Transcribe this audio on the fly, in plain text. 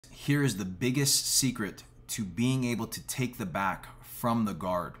Here is the biggest secret to being able to take the back from the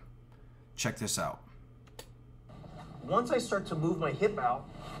guard. Check this out. Once I start to move my hip out,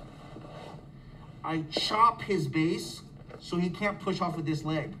 I chop his base so he can't push off with this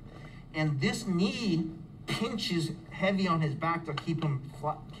leg. And this knee pinches heavy on his back to keep him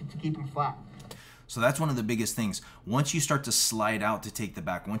flat. So that's one of the biggest things. Once you start to slide out to take the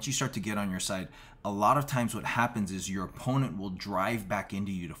back, once you start to get on your side, a lot of times what happens is your opponent will drive back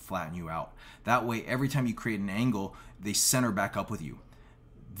into you to flatten you out. That way, every time you create an angle, they center back up with you.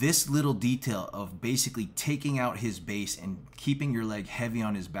 This little detail of basically taking out his base and keeping your leg heavy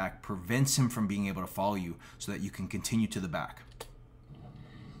on his back prevents him from being able to follow you so that you can continue to the back.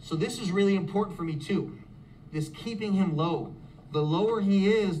 So this is really important for me too. This keeping him low. The lower he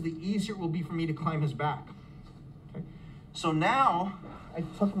is, the easier it will be for me to climb his back. Okay? So now I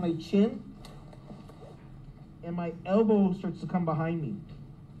tuck my chin and my elbow starts to come behind me.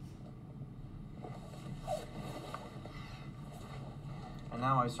 And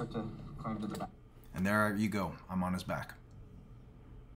now I start to climb to the back. And there you go. I'm on his back.